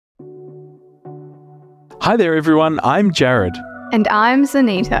Hi there, everyone. I'm Jared. And I'm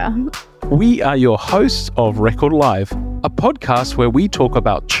Zanita. We are your hosts of Record Live, a podcast where we talk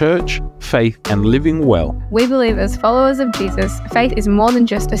about church, faith, and living well. We believe as followers of Jesus, faith is more than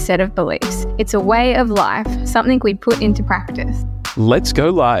just a set of beliefs. It's a way of life, something we put into practice. Let's go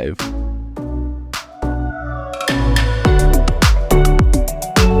live.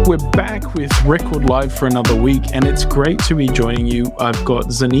 We're back with Record Live for another week, and it's great to be joining you. I've got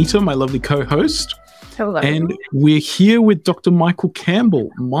Zanita, my lovely co-host. Hello. And we're here with Dr. Michael Campbell.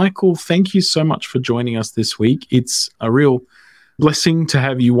 Michael, thank you so much for joining us this week. It's a real blessing to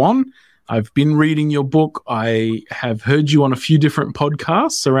have you on. I've been reading your book. I have heard you on a few different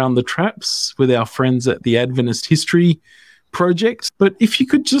podcasts around the traps with our friends at the Adventist History Project. But if you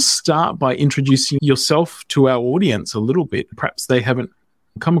could just start by introducing yourself to our audience a little bit. Perhaps they haven't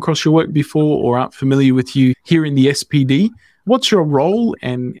come across your work before or aren't familiar with you here in the SPD. What's your role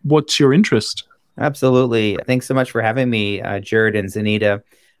and what's your interest? Absolutely. Thanks so much for having me, Jared and Zanita.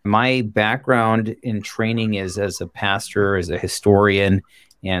 My background in training is as a pastor, as a historian,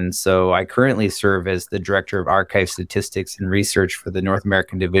 and so I currently serve as the Director of Archive Statistics and Research for the North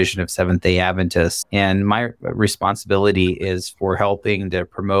American Division of Seventh-day Adventists. And my responsibility is for helping to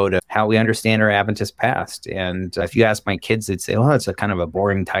promote how we understand our Adventist past. And if you ask my kids, they'd say, well, it's a kind of a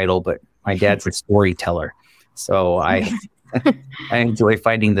boring title, but my dad's a storyteller. So I enjoy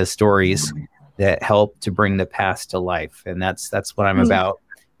finding the stories that help to bring the past to life. And that's what I'm about.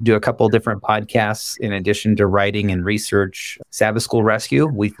 Do a couple of different podcasts in addition to writing and research. Sabbath School Rescue,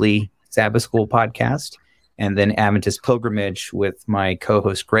 weekly Sabbath School podcast, and then Adventist Pilgrimage with my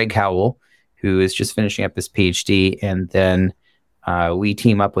co-host Greg Howell, who is just finishing up his PhD. And then we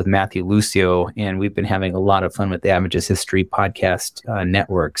team up with Matthew Lucio, and we've been having a lot of fun with the Adventist History Podcast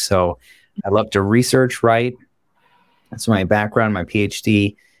Network. So I love to research, write. That's my background, my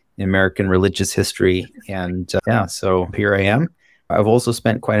PhD in American religious history. And so here I am. I've also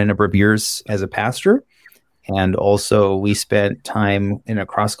spent quite a number of years as a pastor. And also we spent time in a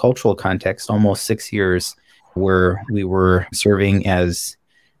cross-cultural context, almost 6 years, where we were serving as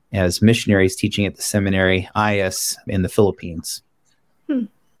missionaries teaching at the seminary IS in the Philippines.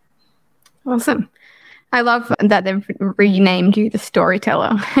 Awesome. I love that they've renamed you the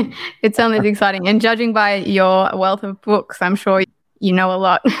storyteller. It sounds exciting. And judging by your wealth of books, I'm sure you know a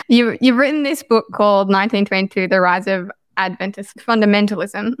lot. You've written this book called 1922, The Rise of Adventist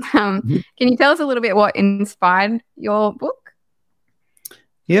Fundamentalism. Can you tell us a little bit what inspired your book?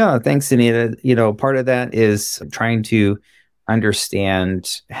 Yeah, thanks, Anita. Part of that is trying to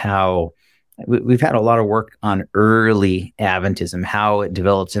understand how we've had a lot of work on early Adventism, how it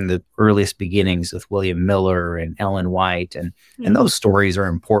develops in the earliest beginnings with William Miller and Ellen White. And those stories are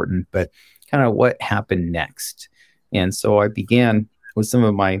important, but kind of what happened next. And so I began with some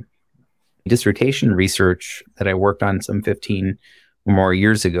of my dissertation research that I worked on some 15 or more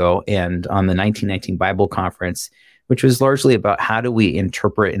years ago, and on the 1919 Bible Conference, which was largely about how do we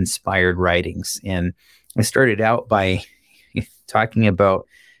interpret inspired writings. And I started out by talking about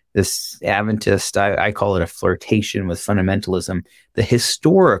this Adventist, I call it a flirtation with fundamentalism, the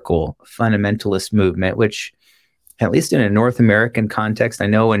historical fundamentalist movement, which at least in a North American context, I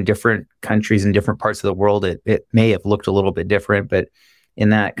know in different countries and different parts of the world, it may have looked a little bit different, but in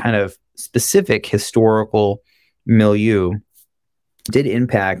that kind of specific historical milieu, did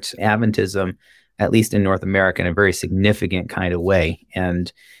impact Adventism, at least in North America, in a very significant kind of way.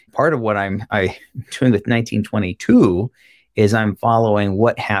 And part of what I'm doing with 1922 is I'm following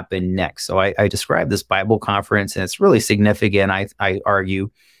what happened next. So I describe this Bible conference, and it's really significant. I argue,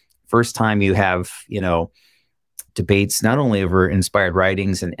 first time you have, debates not only over inspired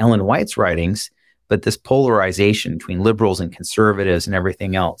writings and Ellen White's writings, but this polarization between liberals and conservatives and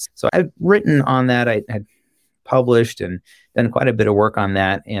everything else. So I've written on that. I had published and done quite a bit of work on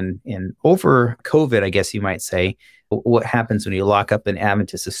that. And over COVID, I guess you might say, what happens when you lock up an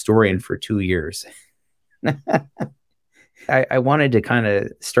Adventist historian for 2 years? I wanted to kind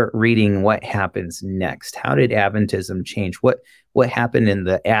of start reading what happens next. How did Adventism change? What happened in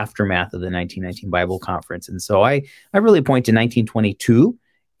the aftermath of the 1919 Bible Conference? And so I really point to 1922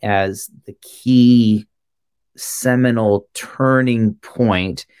 as the key seminal turning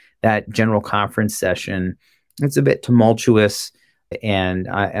point. That General Conference session, it's a bit tumultuous. And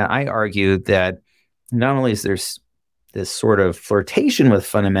I argue that not only is there this sort of flirtation with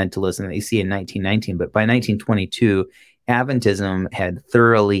fundamentalism that you see in 1919, but by 1922, Adventism had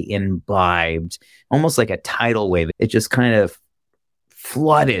thoroughly imbibed, almost like a tidal wave. It just kind of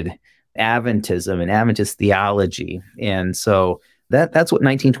flooded Adventism and Adventist theology. And so that's what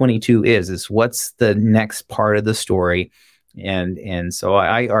 1922 is what's the next part of the story. And so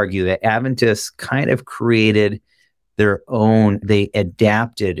I argue that Adventists kind of created their own, they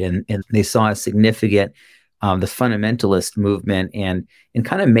adapted and they saw a significant, the fundamentalist movement and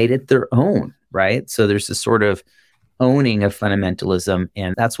kind of made it their own, right? So there's this sort of owning of fundamentalism.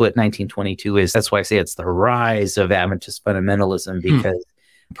 And that's what 1922 is. That's why I say it's the rise of Adventist fundamentalism, because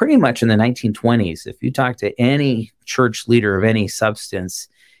pretty much in the 1920s, if you talk to any church leader of any substance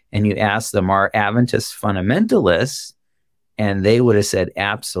and you ask them, are Adventists fundamentalists? And they would have said,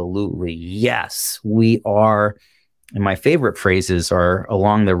 absolutely, yes, we are. And my favorite phrases are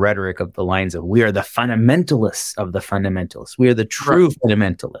along the rhetoric of the lines of, we are the fundamentalists of the fundamentalists. We are the true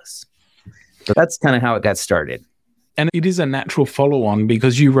fundamentalists. So that's kind of how it got started. And it is a natural follow-on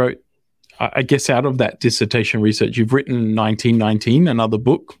because you wrote, I guess, out of that dissertation research, you've written 1919, another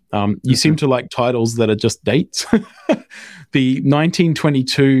book. You seem to like titles that are just dates. The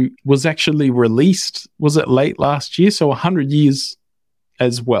 1922 was actually released, was it late last year? So 100 years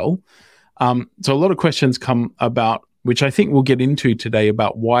as well. So a lot of questions come about, which I think we'll get into today,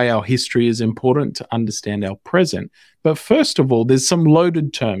 about why our history is important to understand our present. But first of all, there's some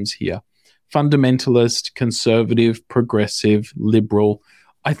loaded terms here: fundamentalist, conservative, progressive, liberal.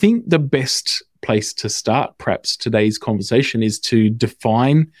 I think the best place to start perhaps today's conversation is to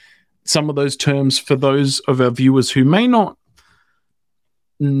define some of those terms for those of our viewers who may not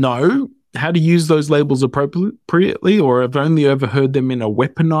know how to use those labels appropriately or have only ever heard them in a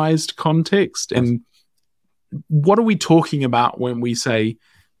weaponized context. And what are we talking about when we say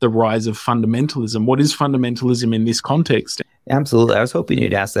the rise of fundamentalism? What is fundamentalism in this context? Absolutely. I was hoping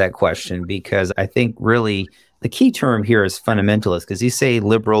you'd ask that question because I think really the key term here is fundamentalist, because you say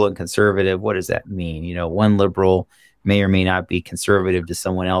liberal and conservative. What does that mean? You know, one liberal may or may not be conservative to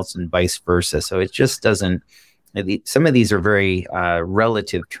someone else and vice versa. So it just doesn't, some of these are very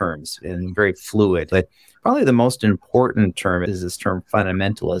relative terms and very fluid, but probably the most important term is this term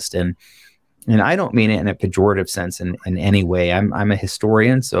fundamentalist. And I don't mean it in a pejorative sense in any way. I'm a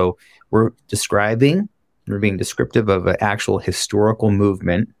historian, so we're being descriptive of an actual historical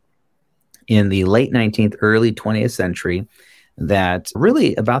movement in the late 19th, early 20th century that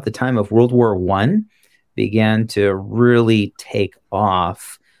really about the time of World War I began to really take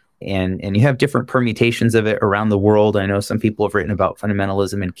off. And you have different permutations of it around the world. I know some people have written about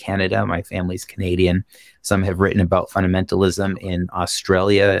fundamentalism in Canada. My family's Canadian. Some have written about fundamentalism in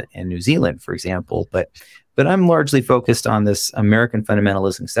Australia and New Zealand, for example. But I'm largely focused on this American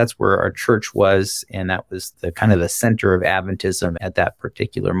fundamentalism, because that's where our church was, and that was the kind of the center of Adventism at that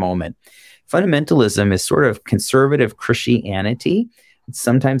particular moment. Fundamentalism is sort of conservative Christianity.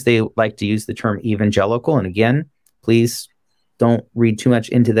 Sometimes they like to use the term evangelical. And again, please don't read too much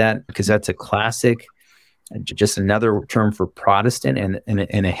into that, because that's a classic, just another term for Protestant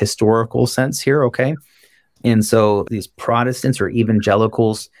in a historical sense here, okay? And so these Protestants or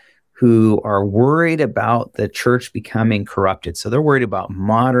evangelicals who are worried about the church becoming corrupted. So they're worried about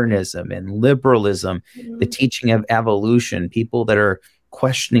modernism and liberalism, the teaching of evolution, people that are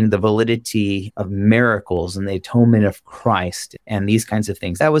questioning the validity of miracles and the atonement of Christ and these kinds of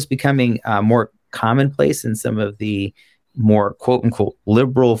things. That was becoming more commonplace in some of the more quote unquote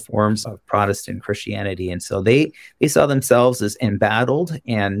liberal forms of Protestant Christianity. And so they saw themselves as embattled.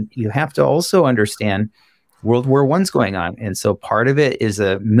 And you have to also understand World War I's going on. And so part of it is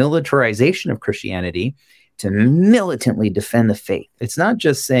a militarization of Christianity to militantly defend the faith. It's not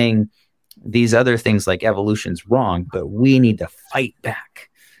just saying these other things like evolution's wrong, but we need to fight back.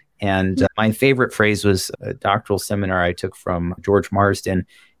 And my favorite phrase was a doctoral seminar I took from George Marsden.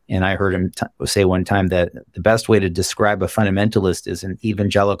 And I heard him say one time that the best way to describe a fundamentalist is an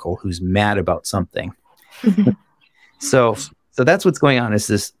evangelical who's mad about something. So that's what's going on, is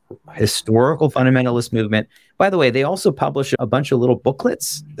this historical fundamentalist movement. By the way, they also publish a bunch of little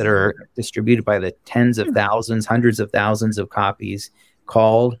booklets that are distributed by the tens of thousands, hundreds of thousands of copies,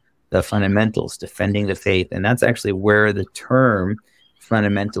 called The Fundamentals, Defending the Faith. And that's actually where the term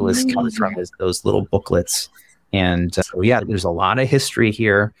fundamentalist comes from, is those little booklets. And so, yeah, there's a lot of history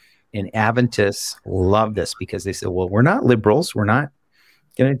here. And Adventists love this because they say, well, we're not liberals. We're not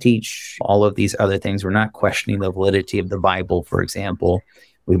going to teach all of these other things. We're not questioning the validity of the Bible, for example.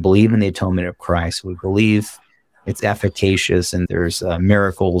 We believe in the atonement of Christ. We believe it's efficacious and there's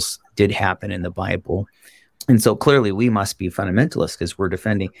miracles did happen in the Bible. And so clearly we must be fundamentalists because we're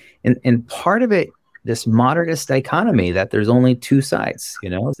defending. And part of it, this modernist dichotomy that there's only two sides,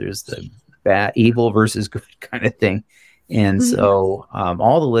 there's the bad, evil versus good kind of thing. And so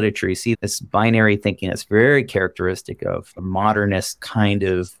all the literature, you see this binary thinking that's very characteristic of a modernist kind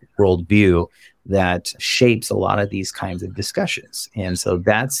of worldview that shapes a lot of these kinds of discussions. And so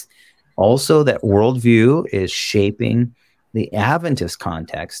that's also that worldview is shaping the Adventist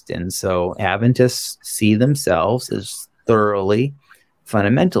context. And so Adventists see themselves as thoroughly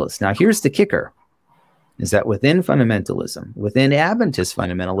fundamentalist. Now, here's the kicker, is that within fundamentalism, within Adventist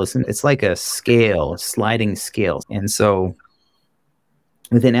fundamentalism, it's like a scale, a sliding scale. And so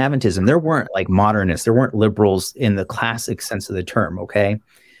within Adventism, there weren't like modernists, there weren't liberals in the classic sense of the term, okay?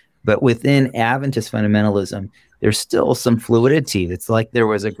 But within Adventist fundamentalism, there's still some fluidity. It's like there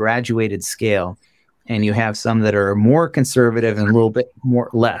was a graduated scale, and you have some that are more conservative and a little bit more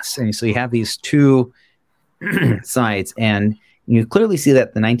less. And so you have these two sides, and you clearly see that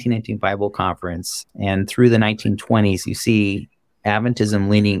at the 1919 Bible Conference and through the 1920s, you see Adventism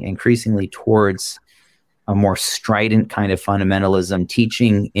leaning increasingly towards a more strident kind of fundamentalism.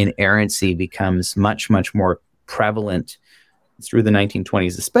 Teaching inerrancy becomes much, much more prevalent through the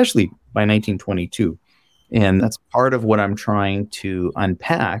 1920s, especially by 1922. And that's part of what I'm trying to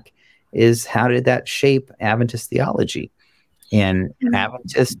unpack, is how did that shape Adventist theology and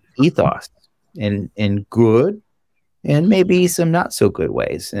Adventist ethos in good and maybe some not so good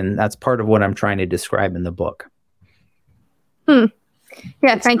ways. And that's part of what I'm trying to describe in the book.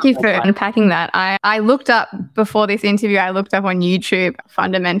 Yeah, thank you for unpacking that. I looked up, before this interview, I looked up on YouTube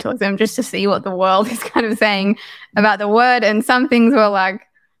fundamentalism just to see what the world is kind of saying about the word. And some things were like,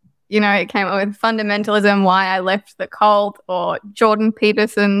 it came up with fundamentalism, why I left the cult, or Jordan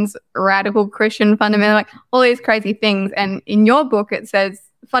Peterson's radical Christian fundamental, like all these crazy things. And in your book, it says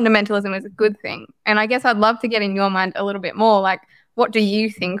fundamentalism is a good thing. And I guess I'd love to get in your mind a little bit more, like, what do you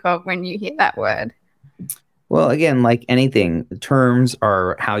think of when you hear that word? Well, again, like anything, terms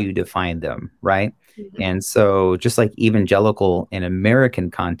are how you define them, right? Mm-hmm. And so just like evangelical in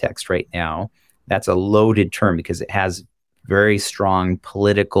American context right now, that's a loaded term because it has very strong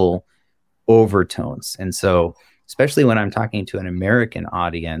political overtones. And so especially when I'm talking to an American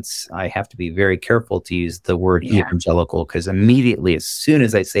audience, I have to be very careful to use the word evangelical, because immediately, as soon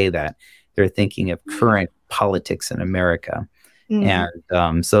as I say that, they're thinking of current politics in America.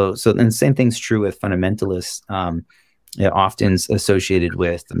 And so then the same thing's true with fundamentalists. Often associated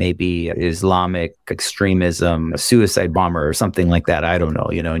with maybe Islamic extremism, a suicide bomber or something like that. I don't know,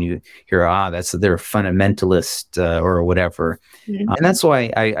 and you hear, they're fundamentalist or whatever. And that's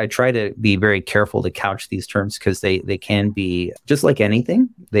why I try to be very careful to couch these terms, because they can be, just like anything,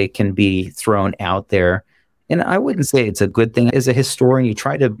 they can be thrown out there. And I wouldn't say it's a good thing. As a historian, you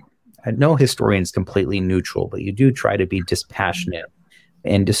try to, no historian is completely neutral, but you do try to be dispassionate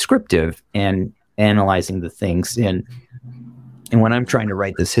and descriptive and analyzing the things. And when I'm trying to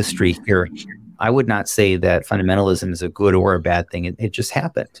write this history here, I would not say that fundamentalism is a good or a bad thing. It just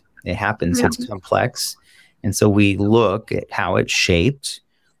happened. It happens. Yeah. It's complex. And so we look at how it shaped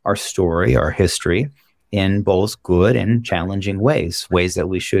our story, our history, in both good and challenging ways that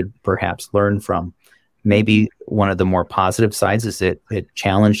we should perhaps learn from. Maybe one of the more positive sides is that it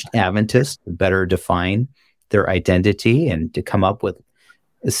challenged Adventists to better define their identity and to come up with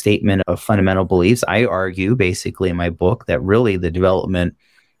a statement of fundamental beliefs. I argue basically in my book that really the development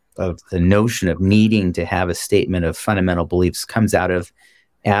of the notion of needing to have a statement of fundamental beliefs comes out of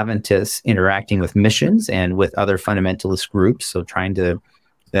Adventists interacting with missions and with other fundamentalist groups. So trying to,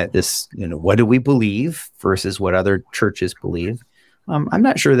 what do we believe versus what other churches believe? I'm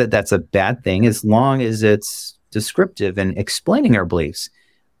not sure that that's a bad thing, as long as it's descriptive and explaining our beliefs.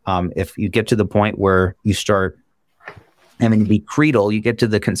 If you get to the point where you start having to be creedal, you get to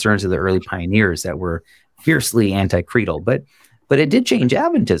the concerns of the early pioneers that were fiercely anti-creedal. But it did change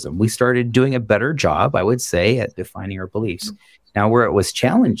Adventism. We started doing a better job, I would say, at defining our beliefs. Now, where it was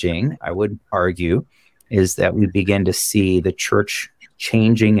challenging, I would argue, is that we began to see the church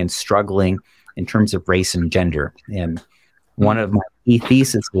changing and struggling in terms of race and gender. And one of my key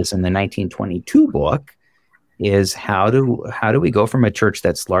theses in the 1922 book is how do we go from a church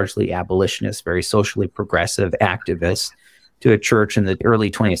that's largely abolitionist, very socially progressive, activist, to a church in the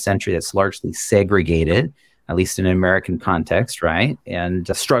early 20th century that's largely segregated, at least in an American context, right? And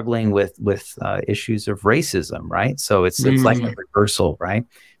struggling with issues of racism, right? So it's like a reversal, right?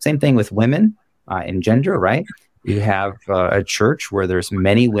 Same thing with women and gender, right? You have a church where there's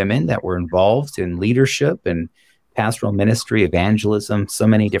many women that were involved in leadership and pastoral ministry, evangelism, so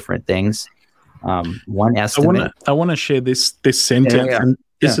many different things. One estimate. I want to share this sentence, and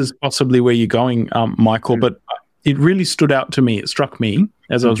this is possibly where you're going, Michael. But it really stood out to me. It struck me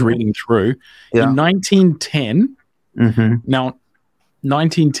as I was reading through. In 1910. Now,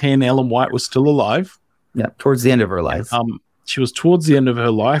 1910, Ellen White was still alive. Yeah, towards the end of her life. She was towards the end of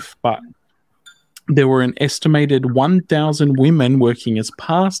her life, but there were an estimated 1,000 women working as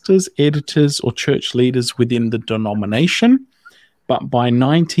pastors, editors, or church leaders within the denomination. But by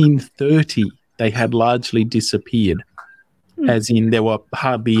 1930, they had largely disappeared. as in there were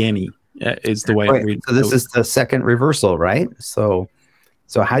hardly any, is the way it reads. So this is the second reversal, right? So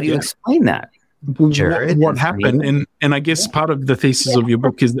how do you explain that, Jared? What happened? And I guess part of the thesis of your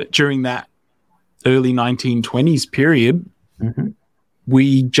book is that during that early 1920s period,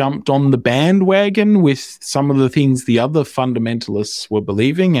 we jumped on the bandwagon with some of the things the other fundamentalists were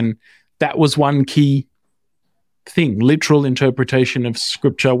believing, and that was one key thing: literal interpretation of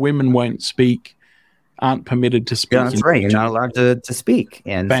Scripture. Women won't speak, aren't permitted to speak. Yeah, that's right. You're not allowed to speak.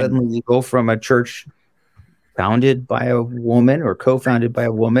 And suddenly you go from a church founded by a woman or co-founded by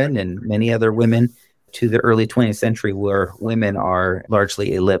a woman and many other women to the early 20th century, where women are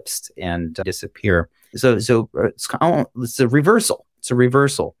largely ellipsed and disappear. So it's a reversal. It's a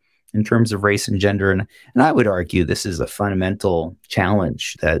reversal in terms of race and gender. And I would argue this is a fundamental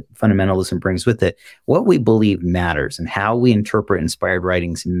challenge that fundamentalism brings with it. What we believe matters, and how we interpret inspired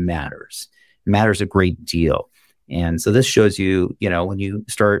writings matters. It matters a great deal. And so this shows you, when you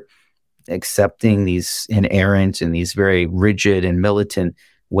start accepting these inerrant and these very rigid and militant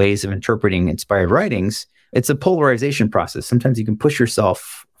ways of interpreting inspired writings, it's a polarization process. Sometimes you can push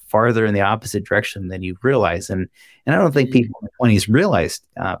yourself farther in the opposite direction than you realize. And I don't think people in the 20s realized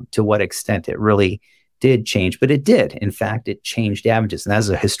to what extent it really did change, but it did. In fact, it changed Adventists. And as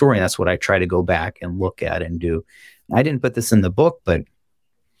a historian, that's what I try to go back and look at and do. I didn't put this in the book, but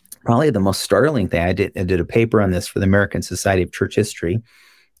probably the most startling thing, I did a paper on this for the American Society of Church History,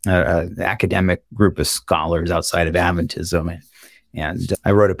 an academic group of scholars outside of Adventism. And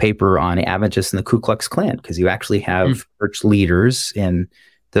I wrote a paper on Adventists and the Ku Klux Klan, because you actually have church leaders and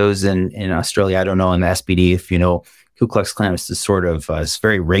those in Australia. I don't know in the SPD if you know, Ku Klux Klan was this sort of this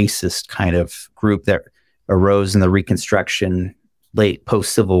very racist kind of group that arose in the Reconstruction, late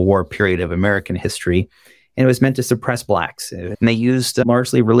post-Civil War period of American history. And it was meant to suppress blacks. And they used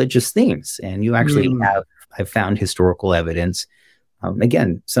largely religious themes. And you actually I've found historical evidence.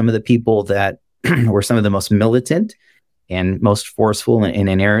 Again, some of the people that were some of the most militant and most forceful in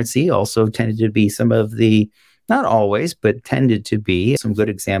inerrancy also tended to be some of the, not always, but tended to be some good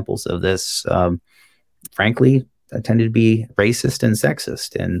examples of this. Frankly, tended to be racist and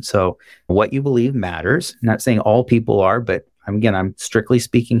sexist. And so what you believe matters. I'm not saying all people are, but I'm strictly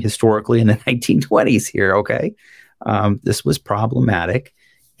speaking historically in the 1920s here, okay? This was problematic,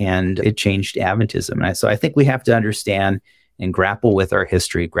 and it changed Adventism. And so I think we have to understand and grapple with our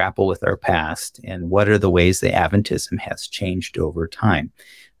history, grapple with our past, and what are the ways that Adventism has changed over time.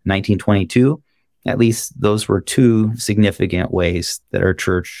 1922, at least those were two significant ways that our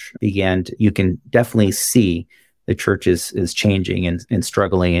church began to, you can definitely see the church is changing and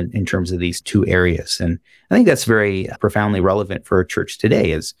struggling in terms of these two areas. And I think that's very profoundly relevant for our church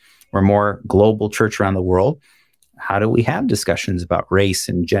today, as we're a more global church around the world. How do we have discussions about race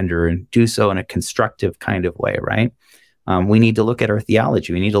and gender and do so in a constructive kind of way, right? We need to look at our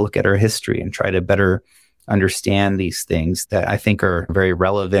theology. We need to look at our history and try to better understand these things that I think are very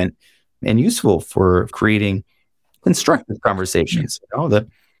relevant and useful for creating constructive conversations.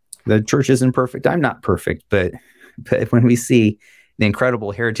 The church isn't perfect. I'm not perfect, but when we see the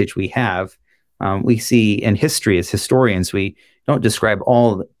incredible heritage we have, we see in history as historians, we don't describe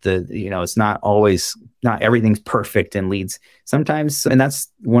all it's not everything's perfect and leads sometimes. And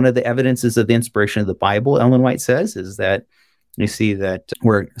that's one of the evidences of the inspiration of the Bible, Ellen White says, is that you see that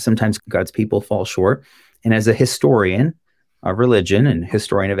where sometimes God's people fall short. And as a historian of religion and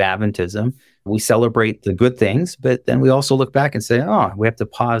historian of Adventism, we celebrate the good things, but then we also look back and say, we have to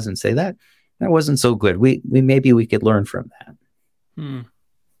pause and say that wasn't so good. Maybe we could learn from that.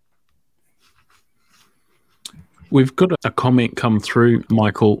 We've got a comment come through,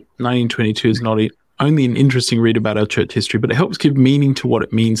 Michael. 1922 is not only an interesting read about our church history, but it helps give meaning to what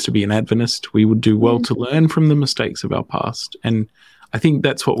it means to be an Adventist. We would do well to learn from the mistakes of our past. And I think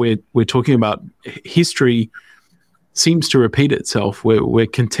that's what we're talking about. History seems to repeat itself. We're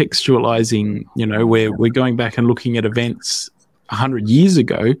contextualizing, we're going back and looking at events 100 years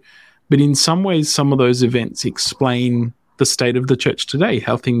ago, but in some ways, some of those events explain the state of the church today,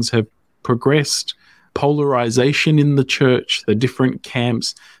 how things have progressed, polarization in the church, the different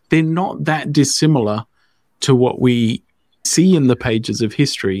camps. They're not that dissimilar to what we see in the pages of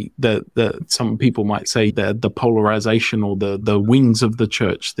history, that some people might say that the polarization or the wings of the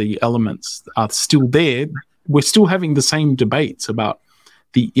church, the elements are still there. We're still having the same debates about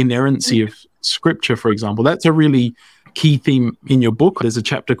the inerrancy of Scripture, for example. That's a really key theme in your book. There's a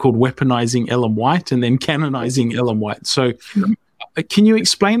chapter called Weaponizing Ellen White and then Canonizing Ellen White. So can you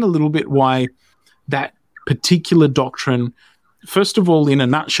explain a little bit why that particular doctrine, first of all, in a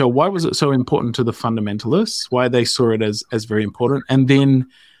nutshell, why was it so important to the fundamentalists, why they saw it as very important, and then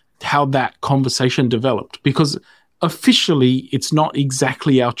how that conversation developed? Because officially, it's not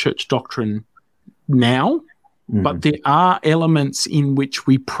exactly our church doctrine now, but there are elements in which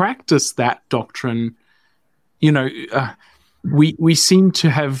we practice that doctrine. We seem to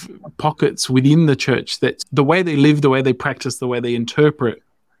have pockets within the church that the way they live, the way they practice, the way they interpret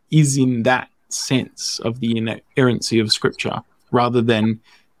is in that sense of the inerrancy of Scripture, rather than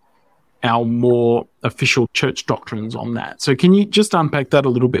our more official church doctrines on that. So can you just unpack that a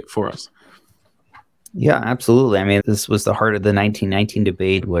little bit for us? Yeah, absolutely. I mean, this was the heart of the 1919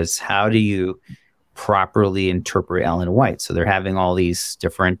 debate, was how do you properly interpret Ellen White? So they're having all these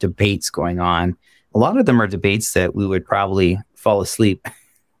different debates going on. A lot of them are debates that we would probably fall asleep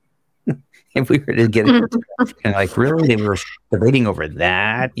if we were to get into it. And like, really? They were debating over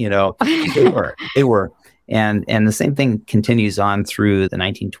that? They were. And the same thing continues on through the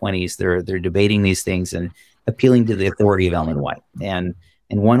 1920s. They're debating these things and appealing to the authority of Ellen White. And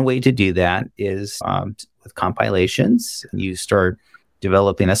one way to do that is with compilations. You start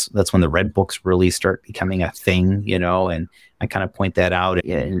developing, that's when the red books really start becoming a thing, and I kind of point that out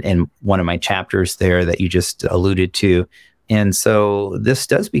in one of my chapters there that you just alluded to. And so this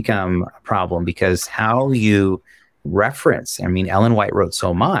does become a problem, because how you reference, I mean, Ellen White wrote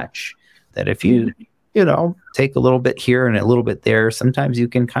so much that if you take a little bit here and a little bit there, sometimes you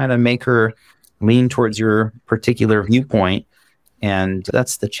can kind of make her lean towards your particular viewpoint. And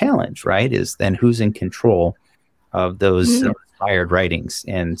that's the challenge, right? Is then who's in control of those inspired writings.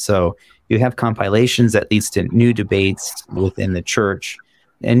 And so you have compilations that leads to new debates within the church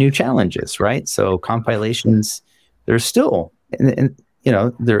and new challenges, right? So compilations, there's still, and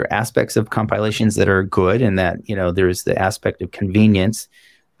there are aspects of compilations that are good, and that, there's the aspect of convenience,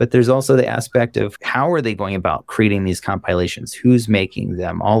 but there's also the aspect of how are they going about creating these compilations? Who's making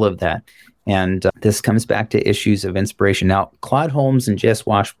them? All of that. And this comes back to issues of inspiration. Now, Claude Holmes and J.S.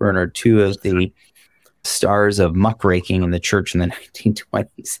 Washburn are two of the stars of muckraking in the church in the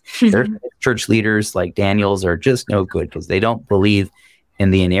 1920s. Their church leaders like Daniels are just no good, because they don't believe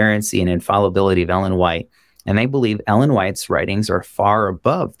in the inerrancy and infallibility of Ellen White. And they believe Ellen White's writings are far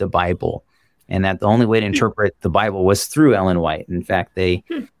above the Bible, and that the only way to interpret the Bible was through Ellen White. In fact, they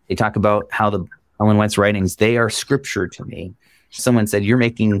talk about how the Ellen White's writings, they are scripture to me. Someone said, you're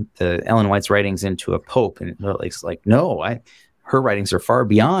making the Ellen White's writings into a pope. And it's like, no, her writings are far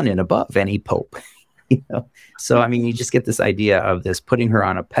beyond and above any pope. So, I mean, you just get this idea of this putting her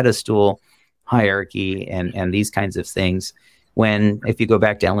on a pedestal hierarchy and these kinds of things. When, if you go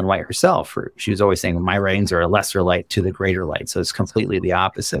back to Ellen White herself, she was always saying, my writings are a lesser light to the greater light. So it's completely the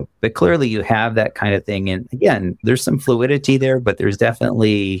opposite. But clearly you have that kind of thing. And again, there's some fluidity there, but there's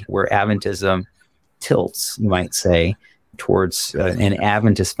definitely where Adventism tilts, you might say, towards an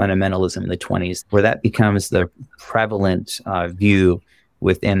Adventist fundamentalism in the 20s, where that becomes the prevalent view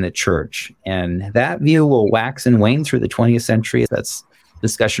within the church. And that view will wax and wane through the 20th century. That's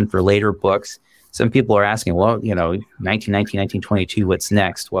discussion for later books. Some people are asking, well, 1919, 1922, what's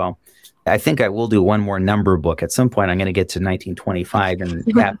next? Well, I think I will do one more number book. At some point, I'm going to get to 1925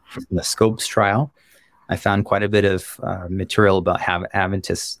 and have the Scopes trial. I found quite a bit of material about how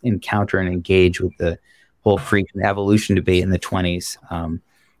Adventists encounter and engage with the whole freak and evolution debate in the 20s.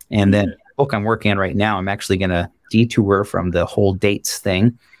 And then the book I'm working on right now, I'm actually going to detour from the whole dates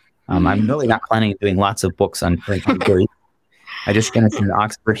thing. I'm really not planning on doing lots of books on dates. I just finished an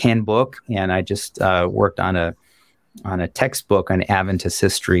Oxford handbook, and I just worked on a textbook on Adventist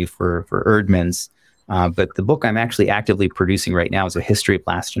history for Erdman's. But the book I'm actually actively producing right now is a history of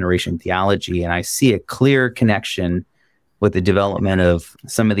last generation theology, and I see a clear connection with the development of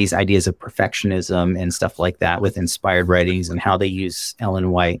some of these ideas of perfectionism and stuff like that with inspired writings and how they use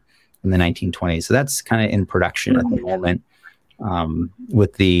Ellen White in the 1920s. So that's kind of in production at the moment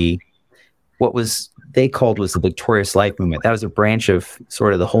with what they called the Victorious Life movement. That was a branch of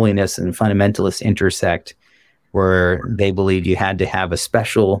sort of the holiness and fundamentalist intersect, where they believed you had to have a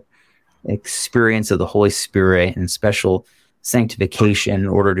special experience of the Holy Spirit and special sanctification in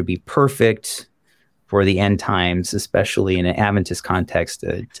order to be perfect for the end times, especially in an Adventist context,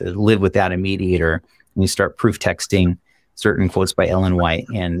 to live without a mediator. And you start proof texting certain quotes by Ellen White.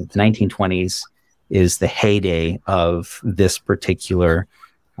 And the 1920s is the heyday of this particular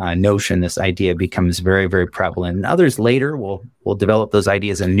notion. This idea becomes very, very prevalent. And others later will develop those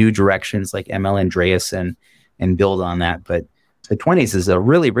ideas in new directions, like M.L. Andreasen, and build on that. But the 20s is a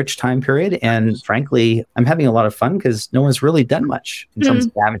really rich time period. And frankly, I'm having a lot of fun because no one's really done much in terms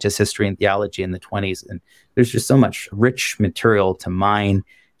of Adventist history and theology in the 20s. And there's just so much rich material to mine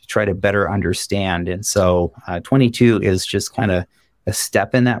to try to better understand. And so 22 is just kind of a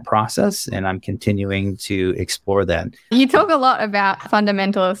step in that process, and I'm continuing to explore that. You talk a lot about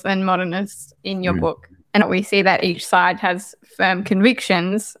fundamentalists and modernists in your book. And we see that each side has firm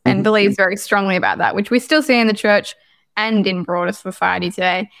convictions and believes very strongly about that, which we still see in the church and in broader society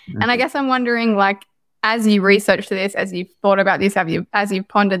today. And I guess I'm wondering, like, as you researched this, as you've thought about this, as you've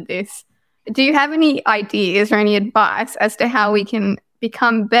pondered this, do you have any ideas or any advice as to how we can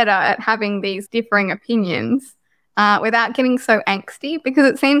become better at having these differing opinions without getting so angsty? Because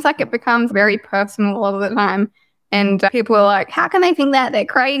it seems like it becomes very personal all the time. And people are like, how can they think that? They're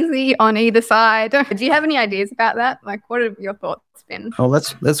crazy on either side. Do you have any ideas about that? Like, what have your thoughts been? Well,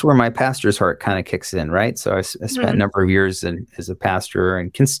 that's where my pastor's heart kind of kicks in, right? So I spent a number of years as a pastor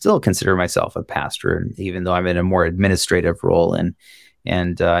and can still consider myself a pastor, even though I'm in a more administrative role. And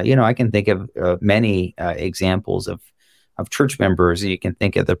I can think of many examples of church members. You can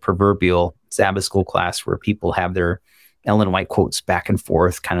think of the proverbial Sabbath school class where people have their Ellen White quotes back and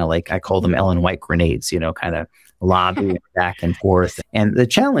forth, kind of like I call them Ellen White grenades, kind of lobby back and forth. And the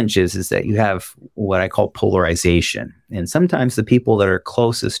challenge is that you have what I call polarization. And sometimes the people that are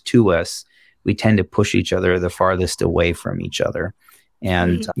closest to us, we tend to push each other the farthest away from each other.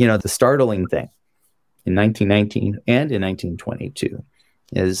 And, the startling thing in 1919 and in 1922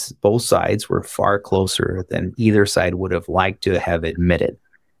 is both sides were far closer than either side would have liked to have admitted.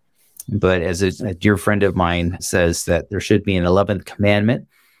 But as a dear friend of mine says, that there should be an 11th commandment,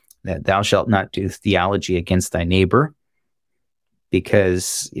 that thou shalt not do theology against thy neighbor,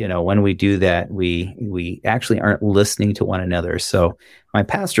 because, when we do that, we actually aren't listening to one another. So my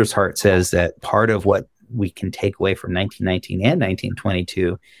pastor's heart says that part of what we can take away from 1919 and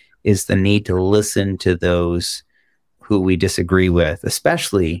 1922 is the need to listen to those who we disagree with,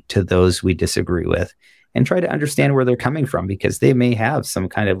 especially to those we disagree with, and try to understand where they're coming from, because they may have some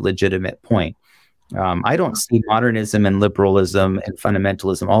kind of legitimate point. I don't see modernism and liberalism and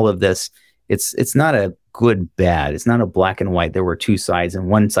fundamentalism, all of this. It's not a good, bad. It's not a black and white. There were two sides, and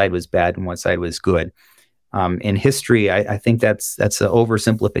one side was bad and one side was good. In history, I think that's an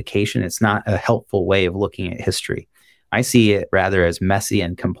oversimplification. It's not a helpful way of looking at history. I see it rather as messy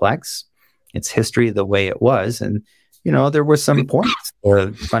and complex. It's history the way it was. And, there were some points where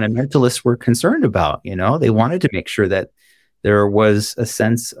fundamentalists were concerned about. They wanted to make sure that there was a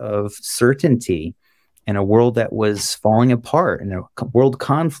sense of certainty in a world that was falling apart, and a world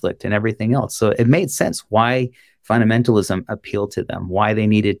conflict and everything else. So it made sense why fundamentalism appealed to them, why they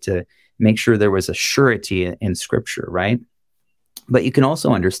needed to make sure there was a surety in Scripture, right? But you can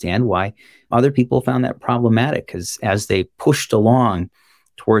also understand why other people found that problematic, because as they pushed along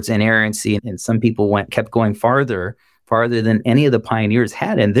towards inerrancy, and some people kept going farther than any of the pioneers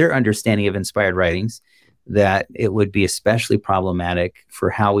had in their understanding of inspired writings, that it would be especially problematic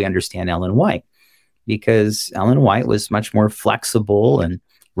for how we understand Ellen White, because Ellen White was much more flexible and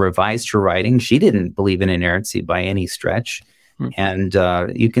revised her writing. She didn't believe in inerrancy by any stretch. And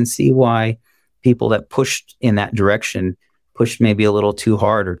you can see why people that pushed in that direction pushed maybe a little too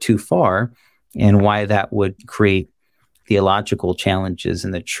hard or too far, and why that would create theological challenges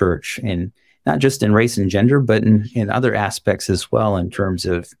in the church, and not just in race and gender, but in other aspects as well, in terms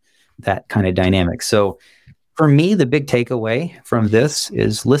of that kind of dynamic. So for me, the big takeaway from this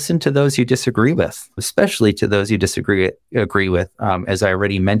is listen to those you disagree with, especially to those you agree with, as I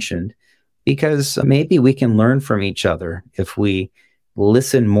already mentioned, because maybe we can learn from each other if we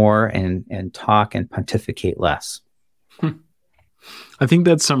listen more and talk and pontificate less. I think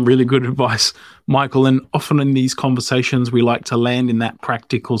that's some really good advice, Michael. And often in these conversations, we like to land in that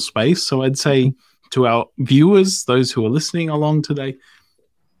practical space. So I'd say to our viewers, those who are listening along today,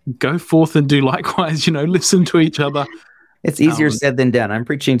 go forth and do likewise, listen to each other. It's easier said than done. I'm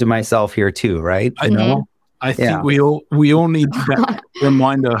preaching to myself here too, right? I think we all need that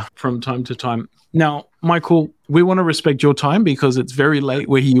reminder from time to time. Now, Michael, we want to respect your time because it's very late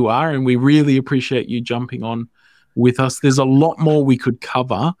where you are, and we really appreciate you jumping on with us. There's a lot more we could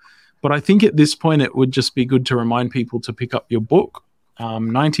cover, but I think at this point it would just be good to remind people to pick up your book,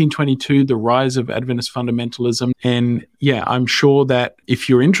 1922, The Rise of Adventist Fundamentalism. And I'm sure that if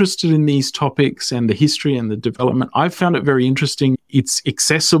you're interested in these topics and the history and the development, I've found it very interesting. It's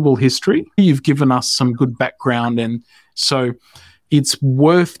accessible history. You've given us some good background, and so it's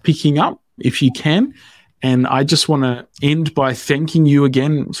worth picking up if you can. And I just want to end by thanking you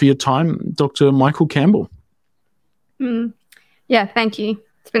again for your time, Dr. Michael Campbell. Yeah, thank you.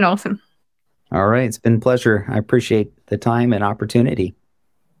 It's been awesome. All right. It's been a pleasure. I appreciate the time and opportunity.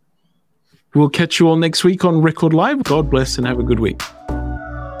 We'll catch you all next week on Record Live. God bless and have a good week.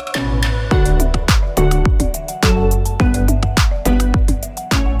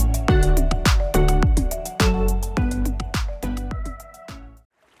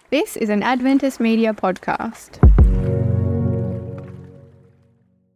 This is an Adventist Media podcast.